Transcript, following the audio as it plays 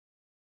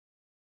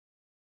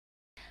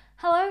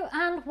Hello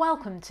and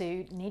welcome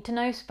to Need to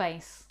Know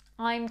Space.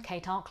 I'm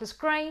Kate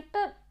Arkless-Gray,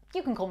 but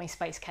you can call me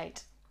Space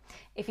Kate.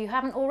 If you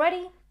haven't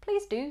already,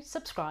 please do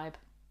subscribe.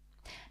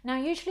 Now,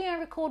 usually I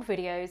record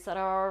videos that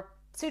are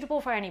suitable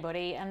for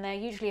anybody, and they're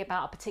usually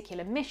about a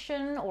particular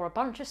mission or a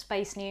bunch of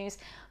space news,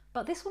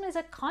 but this one is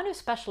a kind of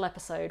special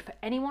episode for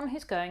anyone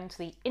who's going to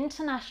the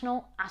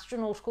International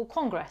Astronautical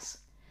Congress,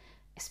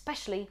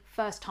 especially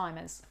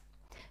first-timers.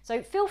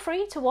 So feel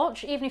free to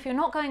watch even if you're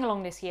not going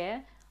along this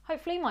year.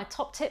 Hopefully my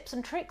top tips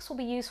and tricks will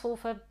be useful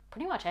for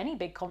pretty much any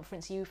big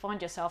conference you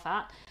find yourself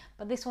at,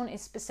 but this one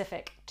is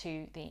specific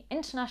to the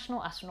International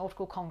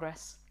Astronautical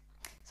Congress.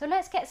 So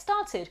let's get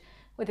started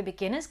with a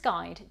beginner's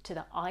guide to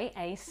the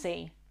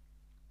IAC.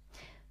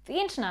 The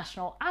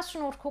International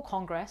Astronautical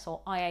Congress,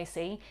 or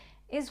IAC,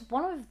 is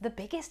one of the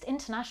biggest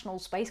international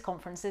space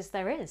conferences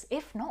there is,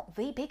 if not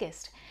the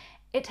biggest.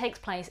 It takes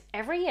place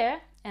every year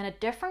in a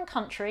different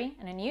country,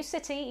 in a new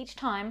city each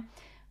time,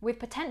 with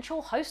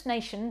potential host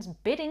nations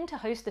bidding to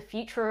host the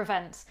future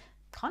events,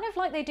 kind of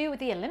like they do with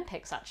the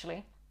Olympics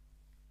actually.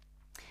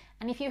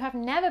 And if you have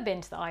never been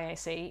to the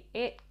IAC,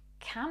 it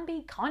can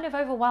be kind of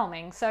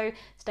overwhelming, so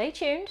stay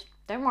tuned,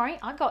 don't worry,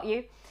 I got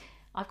you.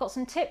 I've got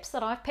some tips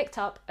that I've picked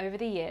up over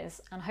the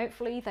years, and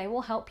hopefully they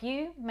will help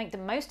you make the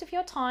most of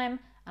your time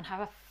and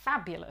have a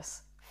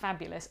fabulous,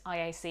 fabulous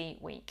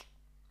IAC week.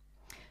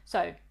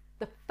 So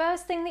the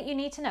first thing that you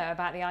need to know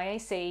about the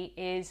IAC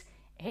is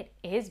it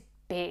is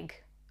big.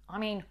 I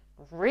mean,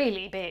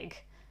 really big.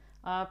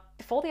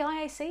 Before the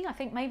IAC, I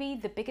think maybe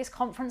the biggest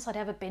conference I'd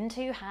ever been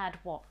to had,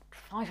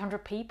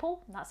 500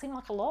 people? That seemed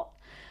like a lot.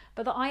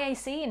 But the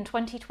IAC in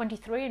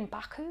 2023 in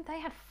Baku, they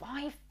had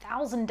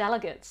 5,000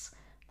 delegates.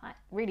 That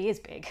really is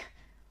big.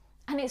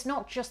 And it's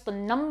not just the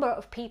number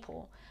of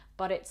people,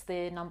 but it's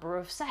the number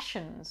of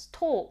sessions,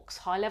 talks,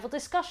 high-level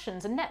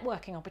discussions and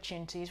networking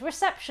opportunities,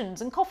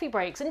 receptions and coffee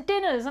breaks and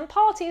dinners and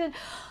parties. And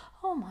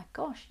oh my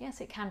gosh,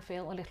 yes, it can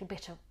feel a little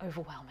bit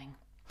overwhelming.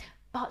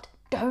 But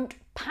don't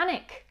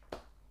panic.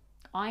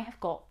 I have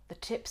got the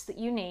tips that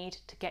you need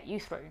to get you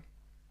through.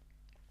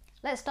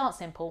 Let's start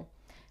simple.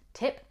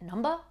 Tip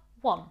number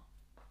 1.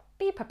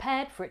 Be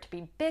prepared for it to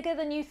be bigger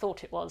than you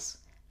thought it was,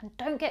 and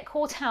don't get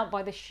caught out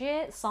by the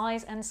sheer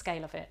size and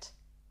scale of it.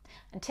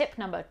 And tip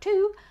number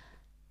 2,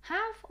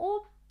 have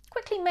or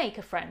quickly make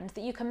a friend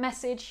that you can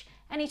message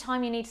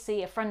anytime you need to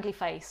see a friendly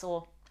face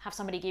or have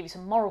somebody give you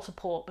some moral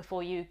support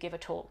before you give a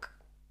talk.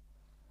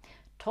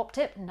 Top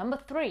tip number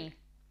 3.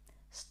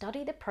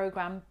 Study the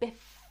programme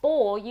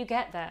before you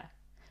get there.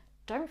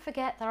 Don't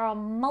forget there are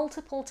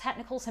multiple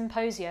technical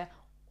symposia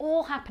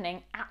all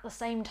happening at the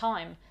same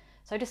time.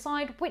 So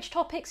decide which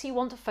topics you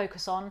want to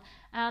focus on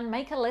and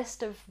make a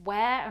list of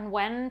where and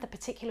when the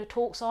particular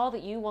talks are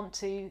that you want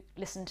to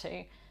listen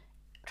to.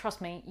 Trust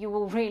me, you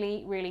will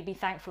really, really be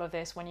thankful of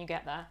this when you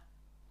get there.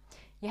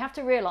 You have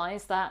to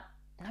realise that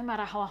no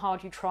matter how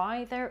hard you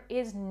try, there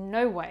is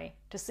no way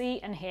to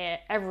see and hear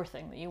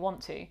everything that you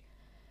want to.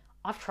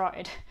 I've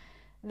tried.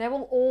 There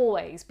will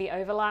always be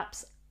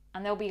overlaps,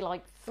 and there'll be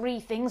like 3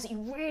 things that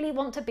you really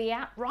want to be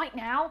at right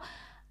now,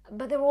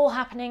 but they're all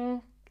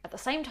happening at the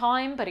same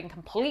time, but in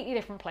completely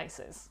different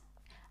places.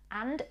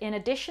 And in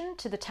addition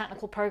to the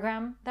technical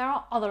programme, there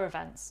are other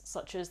events,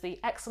 such as the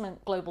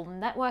excellent Global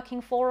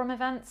Networking Forum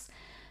events,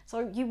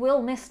 so you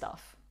will miss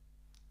stuff.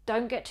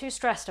 Don't get too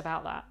stressed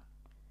about that.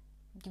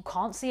 You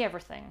can't see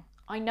everything.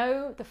 I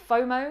know the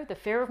FOMO, the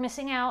fear of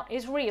missing out,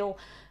 is real,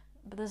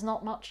 but there's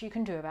not much you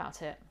can do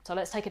about it. So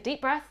let's take a deep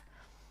breath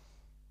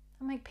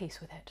and make peace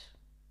with it.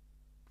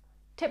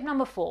 Tip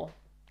number 4.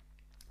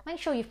 Make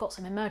sure you've got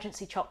some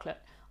emergency chocolate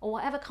or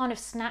whatever kind of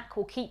snack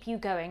will keep you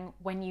going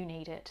when you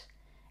need it.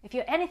 If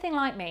you're anything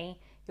like me,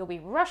 you'll be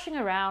rushing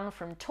around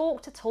from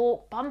talk to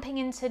talk, bumping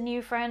into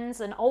new friends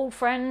and old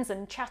friends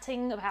and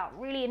chatting about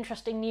really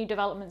interesting new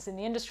developments in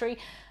the industry,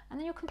 and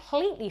then you'll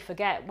completely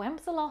forget when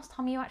was the last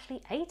time you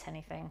actually ate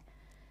anything.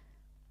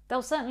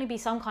 There'll certainly be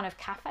some kind of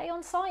cafe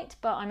on site,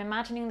 but I'm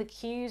imagining the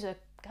queues are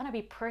going to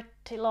be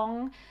pretty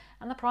long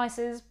and the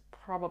prices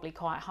probably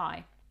quite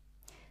high.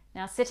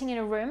 Now, sitting in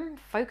a room,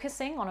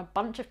 focusing on a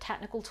bunch of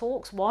technical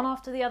talks, one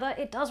after the other,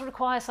 it does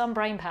require some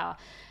brain power.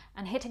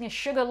 And hitting a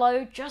sugar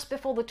low just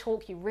before the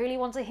talk you really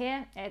want to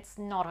hear, it's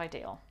not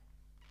ideal.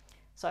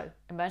 So,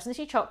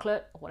 emergency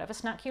chocolate, or whatever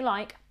snack you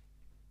like,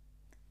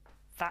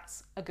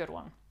 that's a good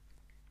one.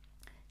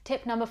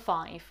 Tip number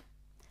 5.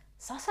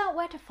 Suss out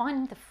where to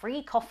find the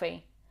free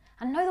coffee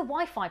and know the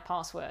Wi-Fi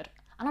password.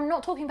 And I'm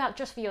not talking about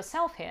just for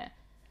yourself here.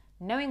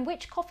 Knowing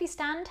which coffee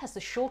stand has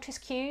the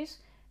shortest queues,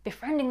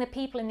 befriending the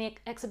people in the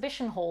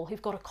exhibition hall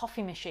who've got a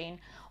coffee machine,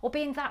 or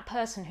being that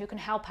person who can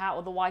help out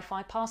with the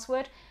Wi-Fi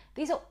password,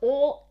 these are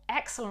all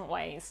excellent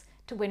ways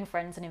to win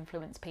friends and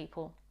influence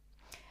people.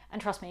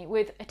 And trust me,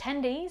 with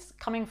attendees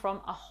coming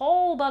from a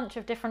whole bunch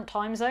of different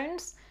time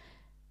zones,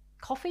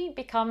 coffee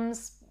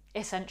becomes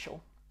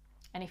essential.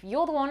 And if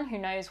you're the one who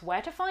knows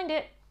where to find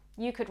it,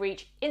 you could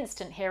reach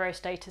instant hero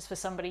status for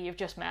somebody you've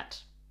just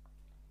met.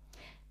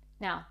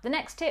 Now, the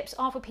next tips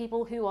are for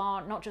people who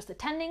are not just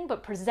attending,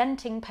 but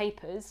presenting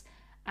papers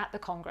at the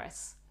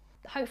Congress.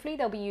 Hopefully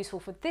they'll be useful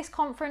for this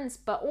conference,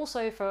 but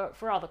also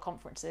for other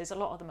conferences. A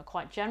lot of them are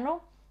quite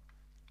general.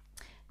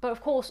 But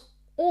of course,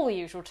 all the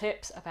usual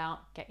tips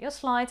about get your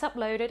slides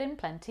uploaded in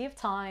plenty of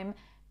time,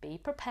 be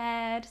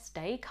prepared,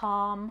 stay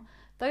calm,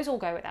 those all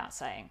go without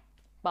saying.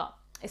 But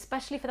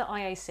especially for the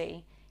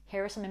IAC,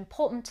 here are some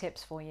important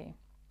tips for you.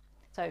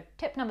 So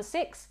tip number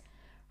 6,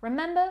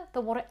 remember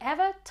that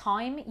whatever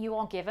time you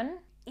are given,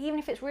 even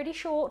if it's really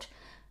short,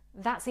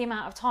 that's the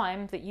amount of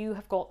time that you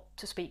have got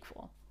to speak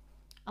for.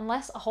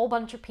 Unless a whole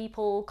bunch of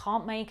people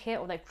can't make it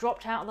or they've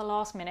dropped out at the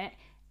last minute,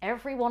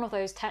 every one of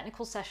those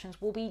technical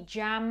sessions will be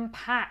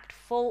jam-packed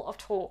full of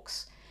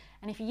talks.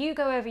 And if you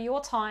go over your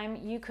time,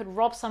 you could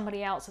rob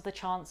somebody else of the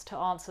chance to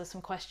answer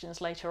some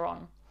questions later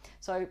on.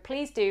 So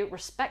please do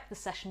respect the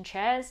session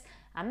chairs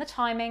and the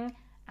timing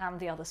and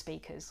the other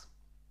speakers.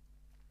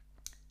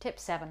 Tip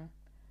 7,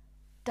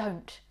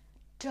 don't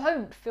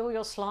fill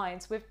your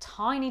slides with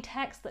tiny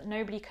text that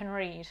nobody can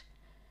read.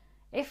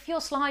 If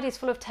your slide is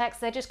full of text,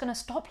 they're just going to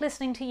stop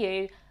listening to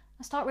you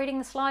and start reading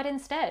the slide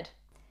instead.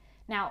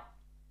 Now,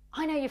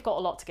 I know you've got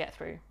a lot to get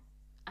through,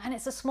 and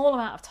it's a small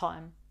amount of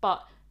time,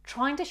 but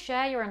trying to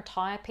share your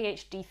entire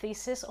PhD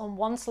thesis on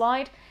one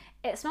slide,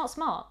 it's not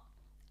smart.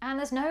 And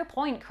there's no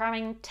point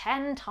cramming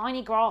 10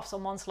 tiny graphs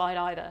on one slide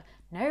either.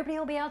 Nobody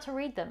will be able to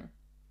read them.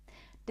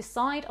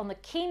 Decide on the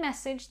key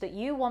message that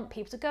you want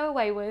people to go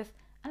away with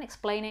and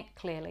explain it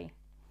clearly.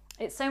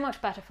 It's so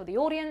much better for the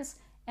audience,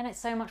 and it's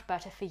so much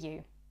better for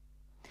you.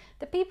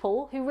 The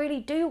people who really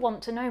do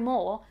want to know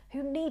more,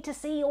 who need to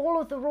see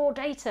all of the raw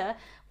data,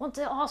 want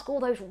to ask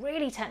all those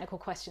really technical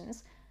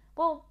questions,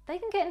 well, they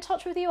can get in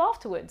touch with you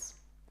afterwards.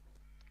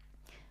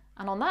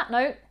 And on that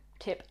note,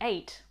 tip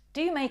 8,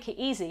 do make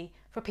it easy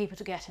for people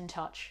to get in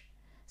touch.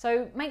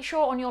 So make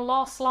sure on your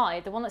last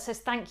slide, the one that says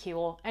thank you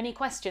or any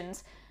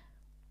questions,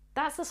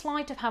 that's the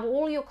slide to have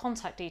all your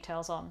contact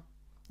details on.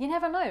 You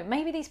never know,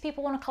 maybe these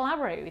people want to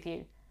collaborate with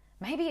you.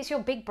 Maybe it's your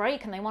big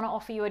break and they want to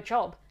offer you a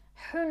job.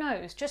 Who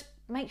knows? Just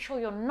make sure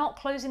you're not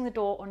closing the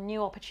door on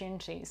new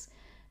opportunities.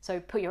 So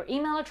put your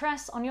email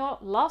address on your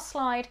last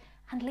slide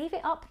and leave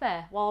it up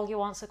there while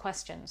you answer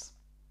questions.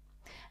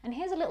 And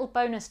here's a little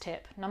bonus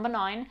tip, number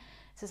 9.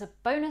 This is a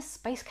bonus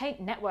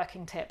SpaceCake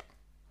networking tip.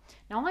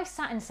 Now, I've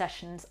sat in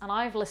sessions and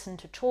I've listened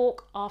to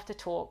talk after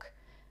talk,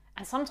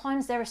 and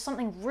sometimes there is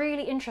something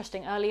really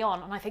interesting early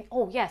on and I think,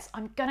 oh yes,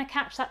 I'm gonna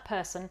catch that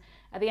person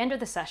at the end of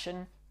the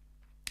session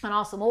and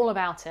ask them all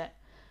about it.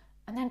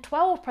 And then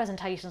 12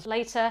 presentations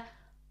later,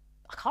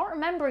 I can't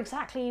remember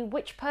exactly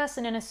which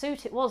person in a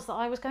suit it was that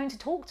I was going to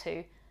talk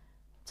to.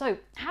 So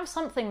have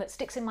something that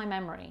sticks in my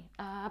memory.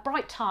 A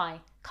bright tie,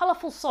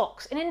 colourful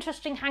socks, an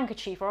interesting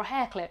handkerchief or a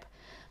hair clip.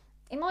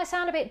 It might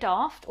sound a bit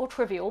daft or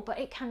trivial, but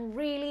it can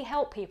really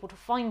help people to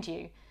find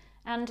you.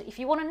 And if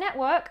you want to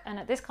network, and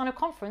at this kind of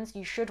conference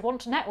you should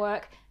want to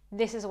network,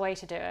 this is a way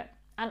to do it.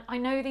 And I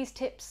know these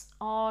tips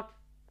are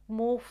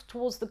more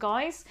towards the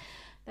guys.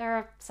 There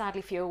are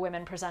sadly fewer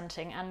women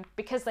presenting, and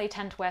because they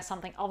tend to wear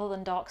something other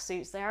than dark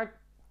suits, they are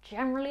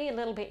generally a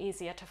little bit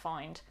easier to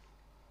find.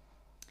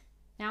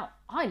 Now,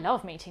 I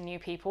love meeting new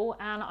people,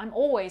 and I'm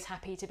always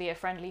happy to be a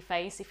friendly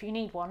face if you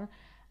need one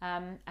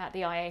at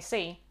the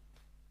IAC.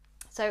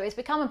 So it's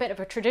become a bit of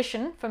a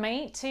tradition for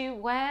me to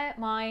wear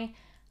my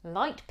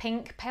light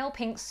pink, pale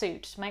pink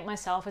suit to make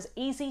myself as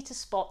easy to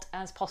spot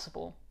as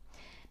possible.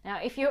 Now,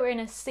 if you're in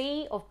a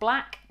sea of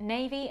black,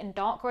 navy and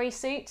dark grey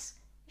suits,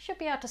 you should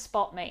be able to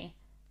spot me,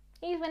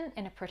 even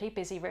in a pretty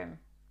busy room.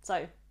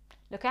 So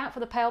look out for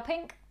the pale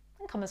pink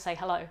and come and say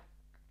hello.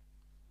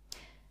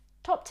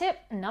 Top tip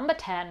number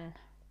 10,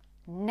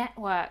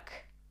 network.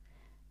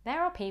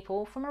 There are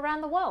people from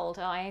around the world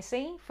at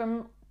IAC,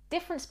 from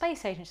different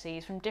space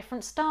agencies, from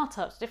different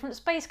startups, different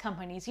space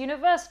companies,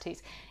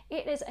 universities.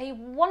 It is a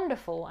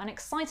wonderful and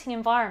exciting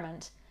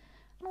environment.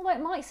 And although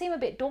it might seem a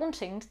bit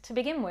daunting to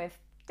begin with,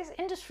 this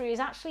industry is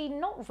actually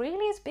not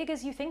really as big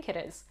as you think it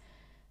is.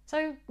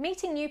 So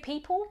meeting new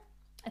people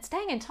and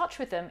staying in touch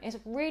with them is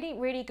really,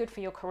 really good for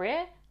your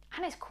career,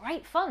 and it's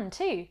great fun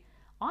too.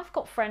 I've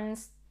got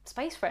friends,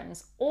 space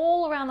friends,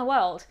 all around the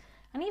world,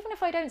 and even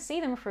if I don't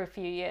see them for a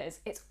few years,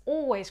 it's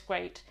always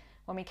great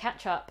when we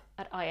catch up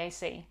at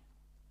IAC.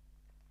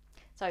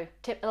 So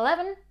tip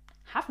 11,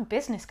 have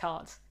business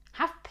cards.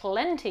 Have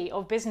plenty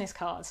of business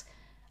cards.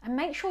 And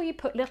make sure you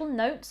put little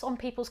notes on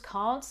people's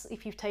cards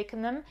if you've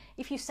taken them,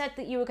 if you said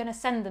that you were going to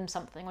send them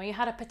something or you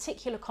had a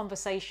particular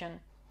conversation.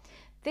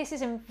 This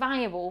is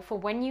invaluable for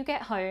when you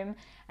get home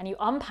and you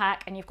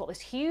unpack and you've got this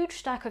huge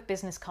stack of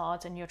business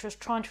cards and you're just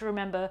trying to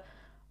remember,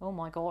 oh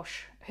my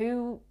gosh,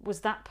 who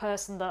was that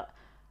person that,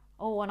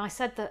 oh, and I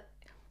said that,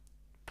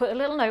 put a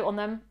little note on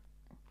them.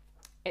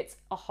 It's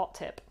a hot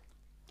tip.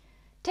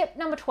 Tip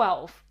number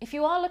 12, if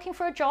you are looking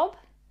for a job,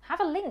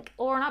 have a link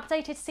or an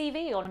updated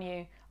CV on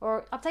you,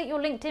 or update your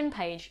LinkedIn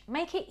page.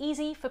 Make it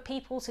easy for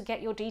people to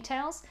get your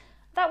details.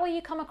 That way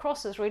you come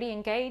across as really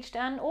engaged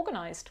and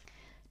organised.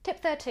 Tip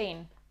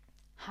 13,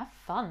 have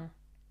fun.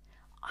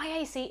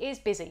 IAC is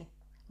busy,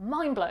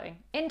 mind-blowing,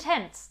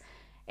 intense.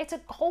 It's a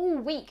whole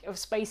week of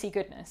spacey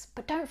goodness,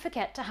 but don't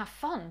forget to have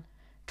fun.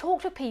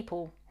 Talk to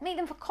people, meet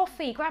them for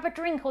coffee, grab a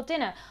drink or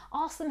dinner,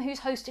 ask them who's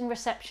hosting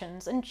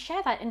receptions and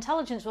share that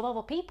intelligence with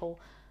other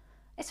people.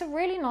 It's a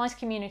really nice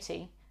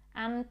community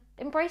and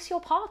embrace your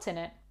part in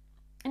it.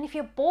 And if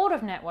you're bored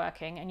of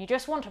networking and you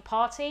just want to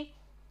party,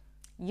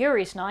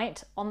 Yuri's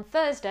Night on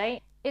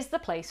Thursday is the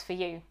place for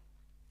you.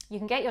 You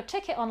can get your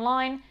ticket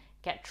online,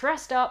 get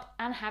dressed up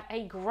and have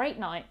a great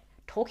night,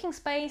 talking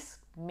space,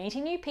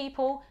 meeting new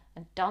people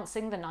and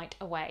dancing the night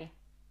away.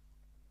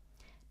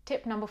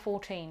 Tip number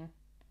 14.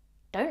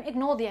 Don't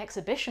ignore the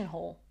exhibition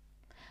hall.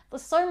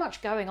 There's so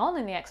much going on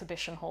in the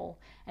exhibition hall,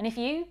 and if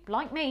you,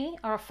 like me,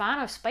 are a fan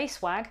of space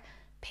swag,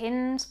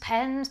 pins,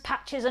 pens,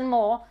 patches and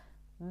more,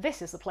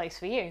 this is the place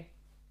for you.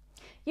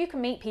 You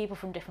can meet people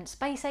from different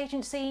space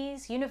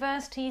agencies,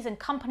 universities and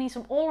companies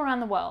from all around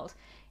the world,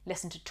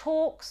 listen to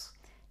talks,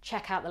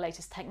 check out the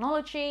latest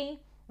technology,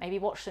 maybe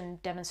watch some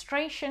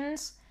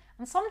demonstrations,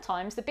 and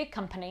sometimes the big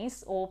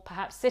companies, or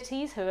perhaps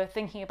cities who are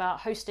thinking about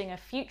hosting a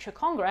future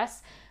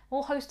congress,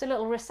 will host a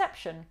little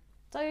reception.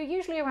 So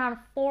usually around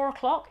 4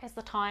 o'clock is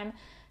the time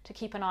to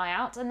keep an eye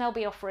out, and they'll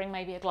be offering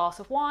maybe a glass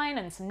of wine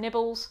and some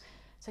nibbles.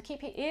 So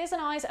keep your ears and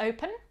eyes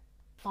open,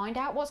 find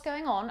out what's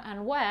going on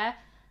and where,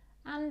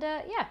 and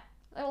yeah,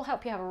 it will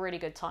help you have a really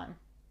good time.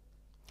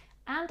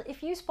 And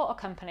if you spot a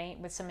company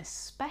with some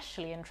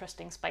especially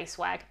interesting space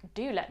swag,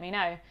 do let me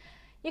know.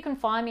 You can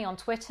find me on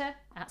Twitter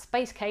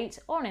 @SpaceKate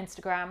or on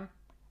Instagram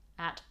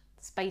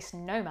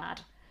 @SpaceNomad.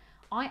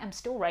 I am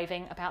still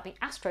raving about the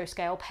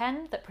Astroscale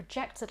pen that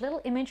projects a little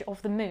image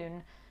of the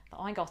moon that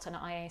I got in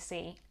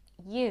IAC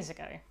years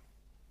ago.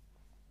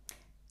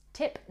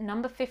 Tip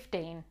number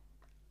 15,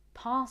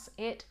 pass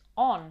it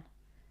on.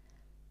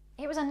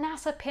 It was a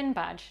NASA pin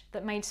badge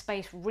that made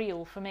space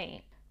real for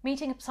me.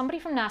 Meeting somebody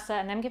from NASA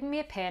and them giving me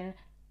a pin,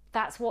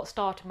 that's what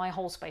started my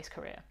whole space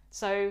career.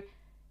 So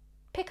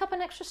pick up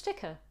an extra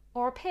sticker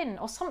or a pin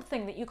or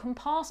something that you can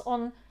pass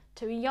on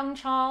to a young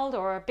child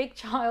or a big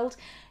child,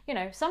 you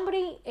know,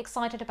 somebody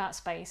excited about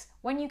space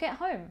when you get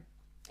home.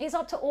 It's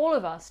up to all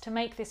of us to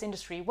make this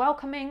industry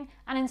welcoming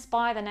and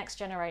inspire the next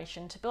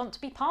generation to want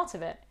to be part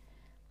of it.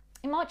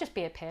 It might just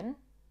be a pin,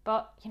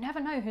 but you never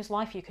know whose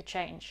life you could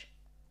change.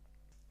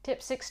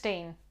 Tip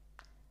 16,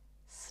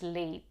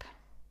 sleep.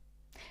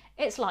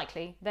 It's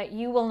likely that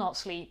you will not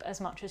sleep as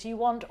much as you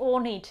want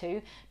or need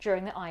to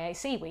during the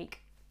IAC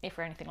week, if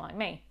you're anything like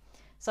me.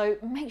 So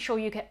make sure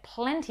you get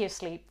plenty of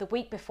sleep the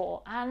week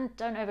before and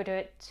don't overdo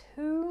it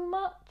too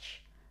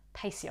much.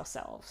 Pace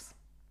yourselves.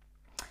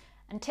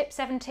 And tip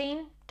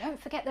 17, don't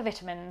forget the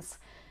vitamins.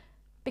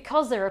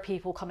 Because there are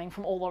people coming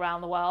from all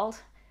around the world,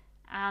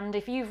 and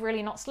if you've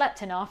really not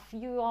slept enough,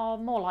 you are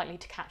more likely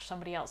to catch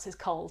somebody else's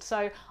cold.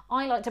 So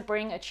I like to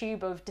bring a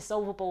tube of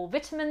dissolvable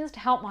vitamins to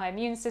help my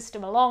immune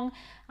system along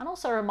and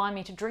also remind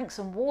me to drink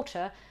some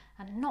water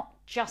and not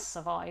just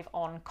survive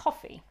on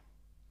coffee.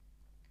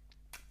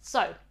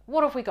 So,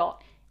 what have we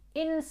got?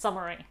 In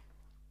summary,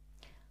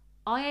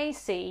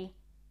 IAC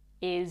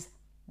is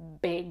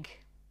big.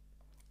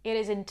 It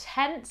is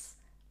intense,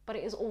 but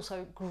it is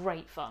also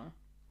great fun.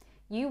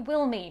 You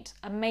will meet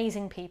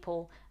amazing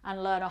people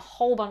and learn a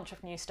whole bunch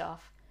of new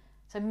stuff.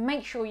 So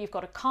make sure you've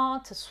got a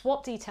card to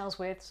swap details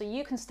with so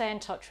you can stay in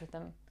touch with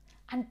them.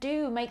 And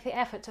do make the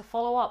effort to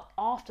follow up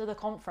after the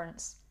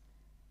conference.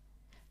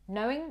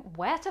 Knowing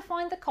where to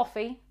find the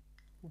coffee,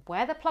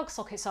 where the plug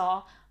sockets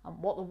are, and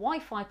what the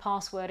Wi-Fi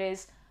password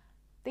is,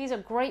 these are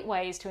great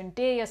ways to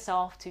endear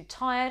yourself to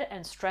tired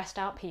and stressed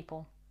out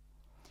people.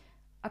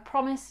 I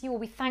promise you will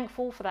be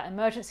thankful for that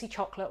emergency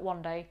chocolate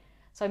one day,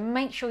 so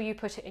make sure you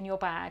put it in your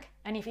bag.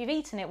 And if you've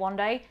eaten it one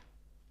day,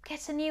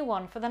 get a new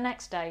one for the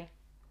next day.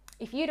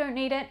 If you don't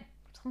need it,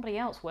 somebody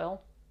else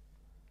will.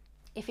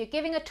 If you're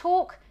giving a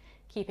talk,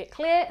 keep it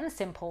clear and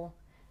simple.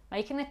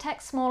 Making the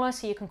text smaller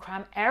so you can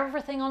cram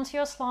everything onto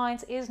your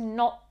slides is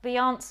not the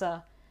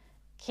answer.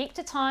 Keep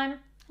to time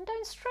and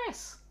don't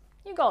stress.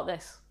 You got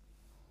this.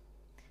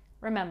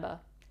 Remember,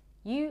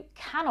 you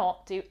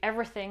cannot do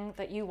everything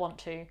that you want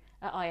to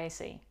at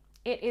IAC.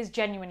 It is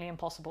genuinely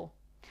impossible,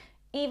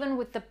 even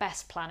with the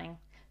best planning.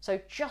 So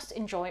just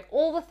enjoy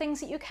all the things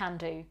that you can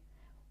do.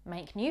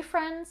 Make new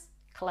friends,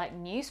 collect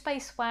new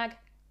space swag,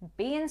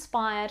 be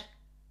inspired,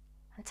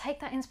 and take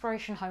that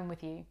inspiration home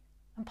with you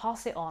and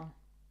pass it on.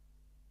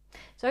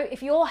 So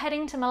if you're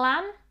heading to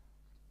Milan,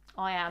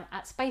 I am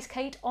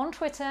 @SpaceKate on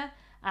Twitter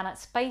and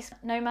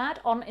 @SpaceNomad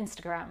on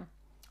Instagram.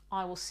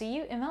 I will see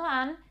you in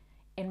Milan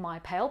in my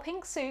pale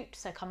pink suit,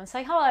 so come and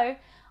say hello.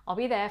 I'll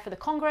be there for the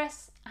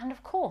Congress and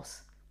of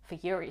course for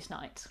Yuri's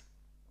Night.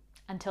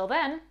 Until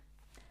then,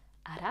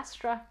 ad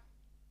astra.